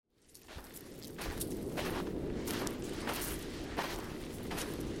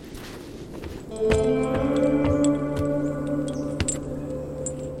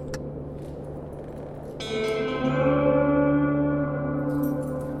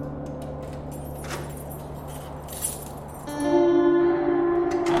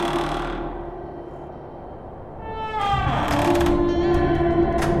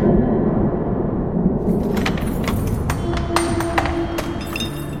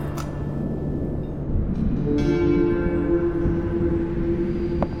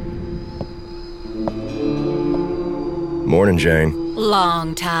Morning, Jane.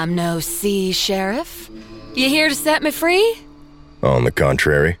 Long time no see, Sheriff. You here to set me free? On the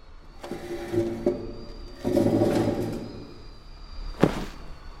contrary.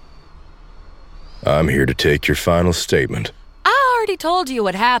 I'm here to take your final statement. I already told you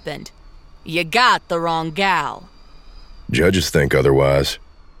what happened. You got the wrong gal. Judges think otherwise.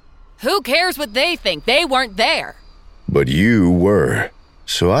 Who cares what they think? They weren't there. But you were,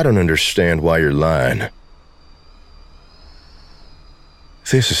 so I don't understand why you're lying.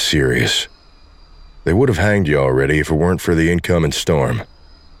 This is serious. They would have hanged you already if it weren't for the incoming storm.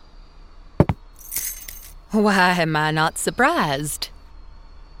 Why am I not surprised?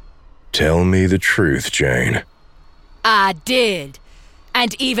 Tell me the truth, Jane. I did.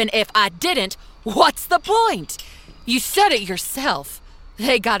 And even if I didn't, what's the point? You said it yourself.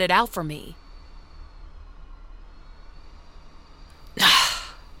 They got it out for me.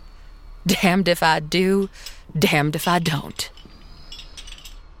 Damned if I do, damned if I don't.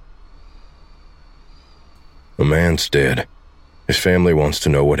 A man's dead. His family wants to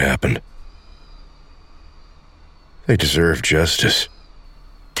know what happened. They deserve justice.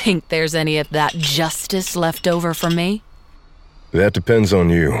 Think there's any of that justice left over for me? That depends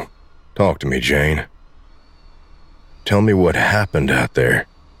on you. Talk to me, Jane. Tell me what happened out there.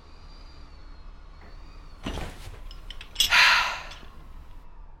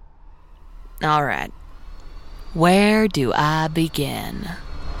 All right. Where do I begin?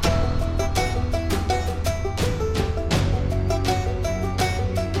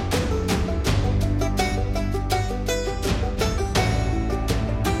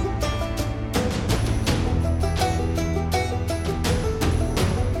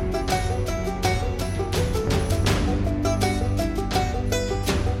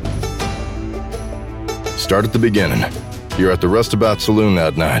 Start at the beginning. You're at the Rustabout Saloon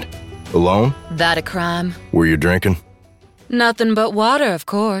that night. Alone? That a crime? Were you drinking? Nothing but water, of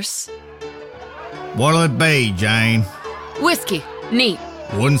course. What'll it be, Jane? Whiskey. Neat.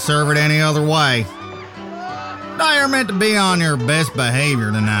 Wouldn't serve it any other way. Now you're meant to be on your best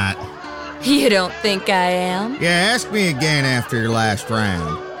behavior tonight. You don't think I am? Yeah, ask me again after your last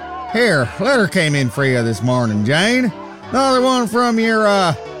round. Here, letter came in for you this morning, Jane. Another one from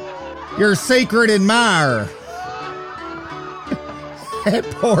your secret admirer. That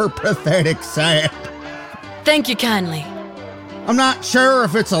poor, pathetic sap. Thank you kindly. I'm not sure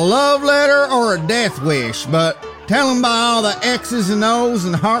if it's a love letter or a death wish, but tell him by all the X's and O's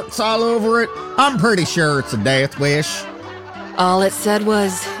and hearts all over it, I'm pretty sure it's a death wish. All it said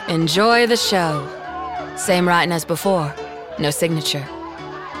was, enjoy the show. Same writing as before. No signature.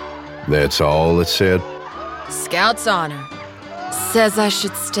 That's all it said? Scout's honor. Says I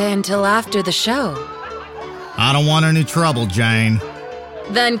should stay until after the show. I don't want any trouble, Jane.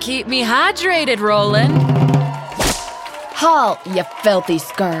 Then keep me hydrated, Roland. Halt, you filthy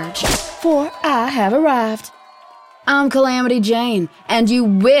scourge, for I have arrived. I'm Calamity Jane, and you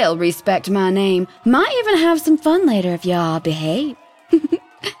will respect my name. Might even have some fun later if y'all behave.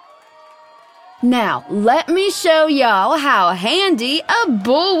 Now, let me show y'all how handy a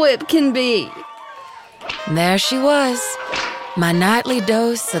bullwhip can be. There she was, my nightly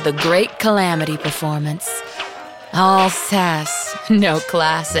dose of the great Calamity performance. All sass, no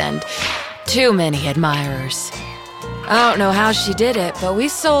class, and too many admirers. I don't know how she did it, but we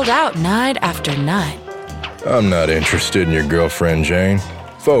sold out night after night. I'm not interested in your girlfriend, Jane.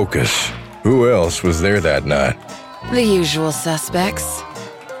 Focus. Who else was there that night? The usual suspects.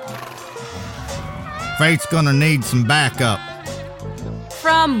 Fate's gonna need some backup.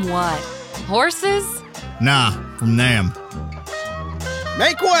 From what? Horses? Nah, from them.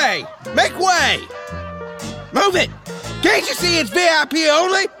 Make way! Make way! Move it! Can't you see it's VIP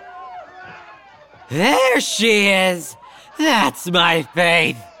only? There she is! That's my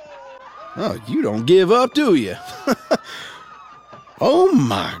faith! Oh, you don't give up, do you? Oh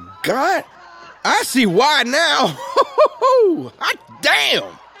my God! I see why now! Hot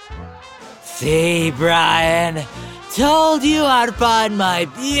damn! See, Brian? Told you I'd find my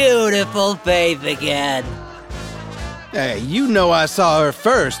beautiful faith again. Hey, you know I saw her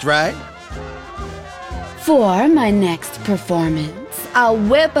first, right? For my next performance, I'll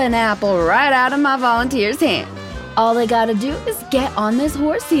whip an apple right out of my volunteer's hand. All they gotta do is get on this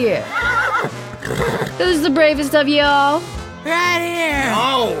horse here. Who's the bravest of y'all? Right here!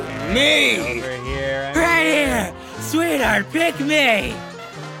 Oh, me! Over here. Right here! Sweetheart, pick me!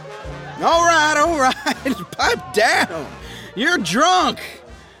 All right. Pipe down. You're drunk.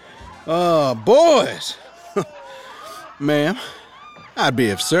 Oh, boys. Ma'am, I'd be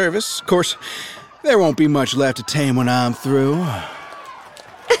of service. Of course, there won't be much left to tame when I'm through.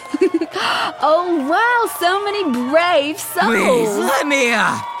 Oh, wow, so many brave souls. Please, let me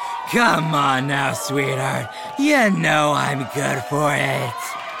up. Come on now, sweetheart. You know I'm good for it.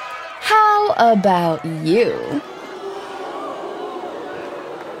 How about you?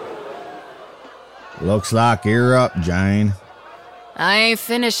 Looks like you're up, Jane. I ain't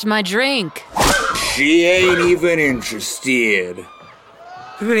finished my drink. She ain't even interested.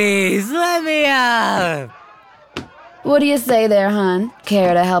 Please, let me up. What do you say there, hon?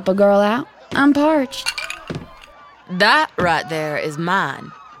 Care to help a girl out? I'm parched. That right there is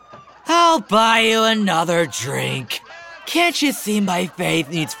mine. I'll buy you another drink. Can't you see my faith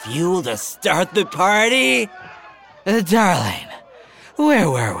needs fuel to start the party? Darling, where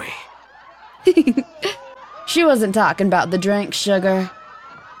were we? She wasn't talking about the drink, sugar.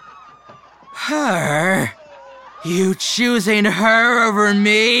 Her? You choosing her over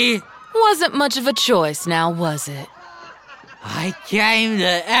me? Wasn't much of a choice now, was it? I came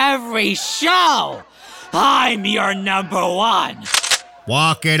to every show. I'm your number one.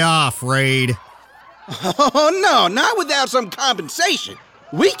 Walk it off, Reed. Oh, no, not without some compensation.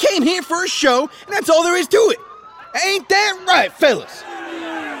 We came here for a show, and that's all there is to it. Ain't that right, fellas?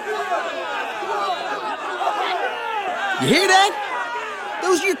 You hear that?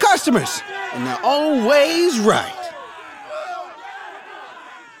 Those are your customers, and they're always right.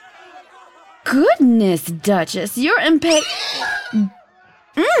 Goodness, Duchess, you're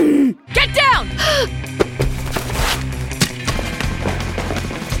Get down!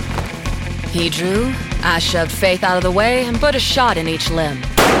 He drew, I shoved Faith out of the way and put a shot in each limb.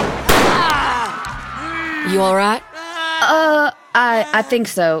 You all right? I think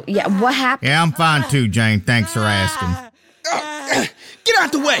so. Yeah, what happened? Yeah, I'm fine too, Jane. Thanks for asking. Get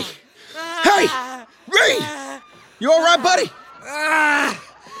out the way! Hey, Reed! You all right, buddy?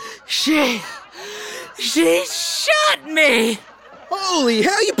 She shot me. Holy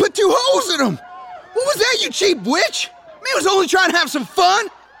hell, you put 2 holes in him! What was that, you cheap witch? Man was only trying to have some fun.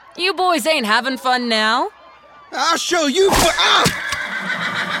 You boys ain't having fun now. I'll show you.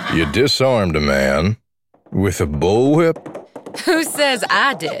 You disarmed a man with a bullwhip? Who says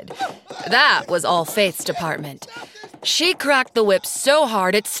I did? That was all Faith's department. She cracked the whip so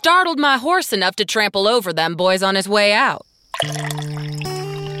hard it startled my horse enough to trample over them boys on his way out.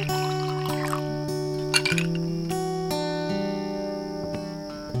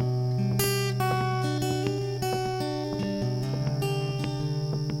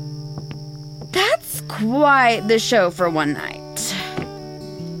 That's quite the show for one night.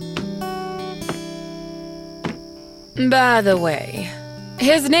 By the way,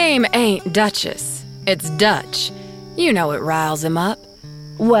 his name ain't Duchess. It's Dutch. You know it riles him up.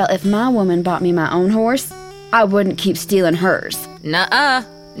 Well, if my woman bought me my own horse, I wouldn't keep stealing hers. Nuh-uh.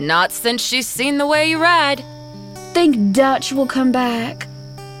 Not since she's seen the way you ride. Think Dutch will come back?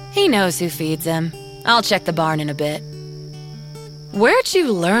 He knows who feeds him. I'll check the barn in a bit. Where'd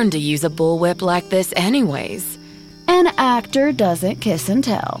you learn to use a bullwhip like this anyways? An actor doesn't kiss and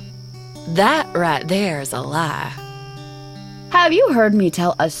tell. That right there's a lie. Have you heard me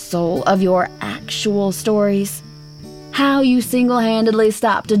tell a soul of your actual stories? How you single-handedly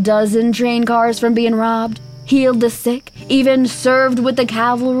stopped a dozen train cars from being robbed, healed the sick, even served with the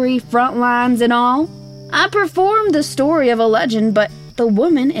cavalry front lines and all? I performed the story of a legend, but the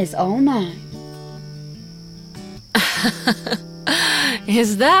woman is all mine.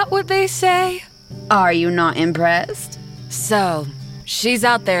 Is that what they say? Are you not impressed? So, she's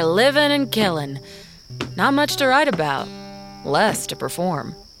out there living and killing. Not much to write about. Less to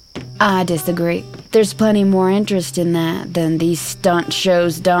perform. I disagree. There's plenty more interest in that than these stunt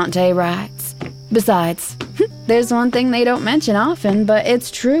shows Dante writes. Besides, there's one thing they don't mention often, but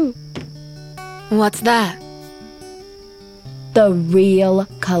it's true. What's that? The real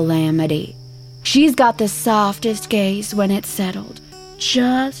Calamity. She's got the softest gaze when it's settled.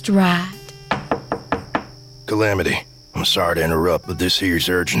 Just right. Calamity, I'm sorry to interrupt, but this here's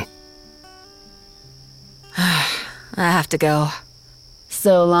urgent. I have to go.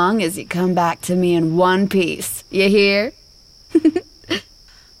 So long as you come back to me in one piece. You hear?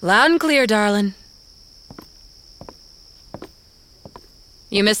 Loud and clear, darling.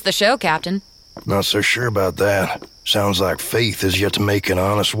 You missed the show, Captain. Not so sure about that. Sounds like Faith has yet to make an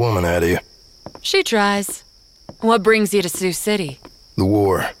honest woman out of you. She tries. What brings you to Sioux City? The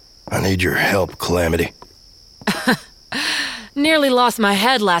war. I need your help, Calamity. Nearly lost my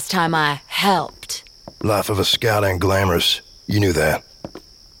head last time I helped. Life of a scout ain't glamorous. You knew that.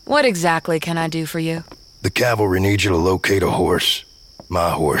 What exactly can I do for you? The cavalry needs you to locate a horse.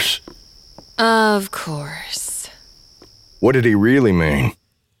 My horse. Of course. What did he really mean?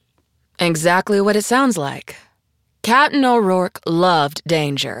 Exactly what it sounds like. Captain O'Rourke loved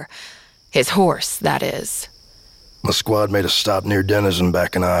danger. His horse, that is. My squad made a stop near Denizen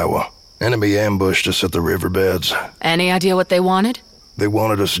back in Iowa. Enemy ambushed us at the riverbeds. Any idea what they wanted? They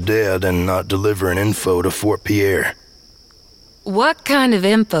wanted us dead and not delivering info to Fort Pierre. What kind of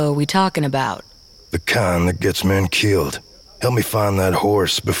info are we talking about? The kind that gets men killed. Help me find that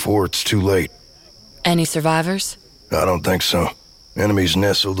horse before it's too late. Any survivors? I don't think so. Enemies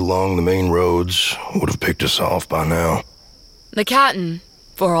nestled along the main roads would have picked us off by now. The captain,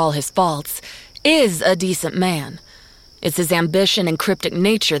 for all his faults, is a decent man. It's his ambition and cryptic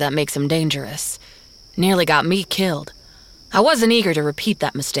nature that makes him dangerous. Nearly got me killed. I wasn't eager to repeat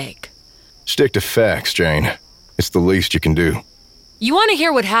that mistake. Stick to facts, Jane. It's the least you can do. You want to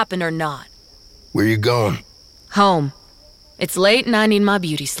hear what happened or not? Where you going? Home. It's late and I need my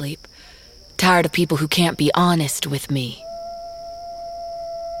beauty sleep. Tired of people who can't be honest with me.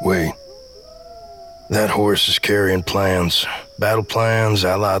 Wait. That horse is carrying plans. Battle plans,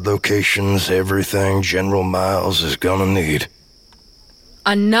 allied locations, everything General Miles is gonna need.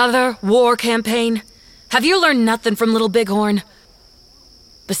 Another war campaign? Have you learned nothing from Little Bighorn?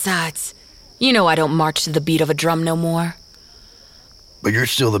 Besides, you know I don't march to the beat of a drum no more. But you're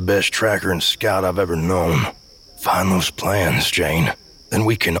still the best tracker and scout I've ever known. Find those plans, Jane. Then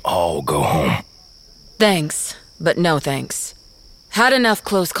we can all go home. Thanks, but no thanks. Had enough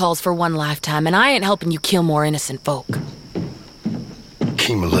close calls for one lifetime, and I ain't helping you kill more innocent folk.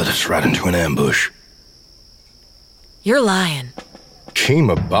 Kima led us right into an ambush. You're lying.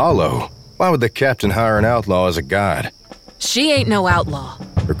 Kima Balo? Why would the captain hire an outlaw as a guide? She ain't no outlaw.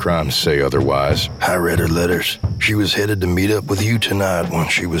 Her crimes say otherwise. I read her letters. She was headed to meet up with you tonight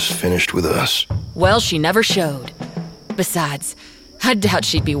once she was finished with us. Well, she never showed. Besides, I doubt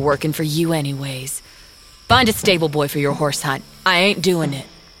she'd be working for you anyways. Find a stable boy for your horse hunt. I ain't doing it.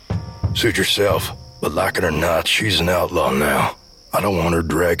 Suit yourself, but like it or not, she's an outlaw now. I don't want her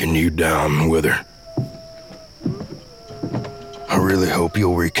dragging you down with her. I really hope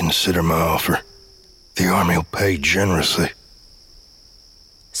you'll reconsider my offer. The army will pay generously.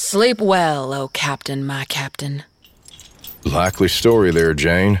 Sleep well, oh captain, my captain. Likely story there,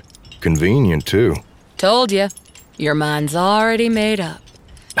 Jane. Convenient, too. Told you. Your mind's already made up.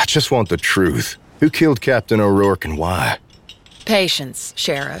 I just want the truth. Who killed Captain O'Rourke and why? Patience,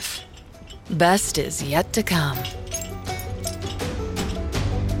 Sheriff. Best is yet to come.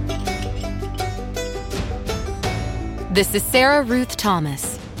 This is Sarah Ruth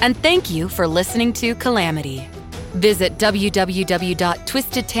Thomas, and thank you for listening to Calamity. Visit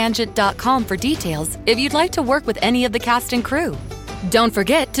www.twistedtangent.com for details if you'd like to work with any of the cast and crew. Don't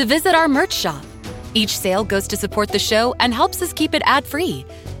forget to visit our merch shop. Each sale goes to support the show and helps us keep it ad-free.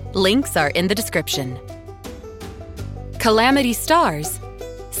 Links are in the description. Calamity stars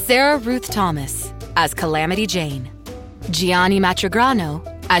Sarah Ruth Thomas as Calamity Jane, Gianni Matrigrano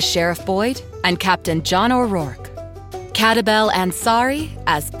as Sheriff Boyd and Captain John O'Rourke, Catabel Ansari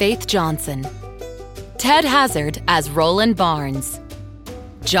as Faith Johnson, Ted Hazard as Roland Barnes,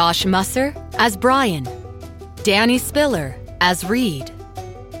 Josh Musser as Brian, Danny Spiller as Reed,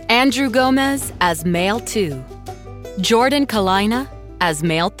 Andrew Gomez as Male 2, Jordan Kalina as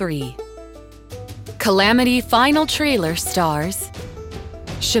Male 3. Calamity final trailer stars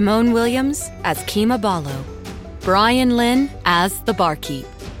Shimon Williams as Kima Balo, Brian Lynn as The Barkeep,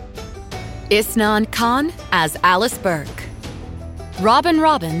 Isnan Khan as Alice Burke, Robin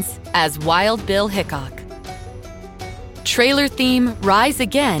Robbins as Wild Bill Hickok. Trailer theme Rise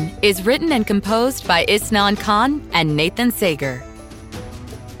Again is written and composed by Isnan Khan and Nathan Sager.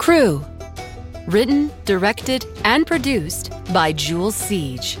 Crew written, directed, and produced by Jules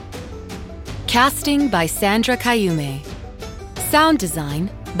Siege. Casting by Sandra Cayume. Sound design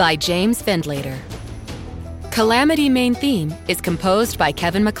by James Fendlater. Calamity main theme is composed by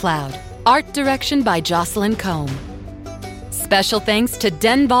Kevin MacLeod. Art direction by Jocelyn Combe. Special thanks to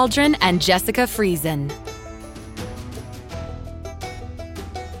Den Baldrin and Jessica Friesen.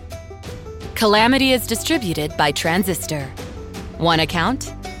 Calamity is distributed by Transistor. One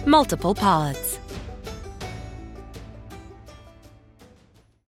account, multiple pods.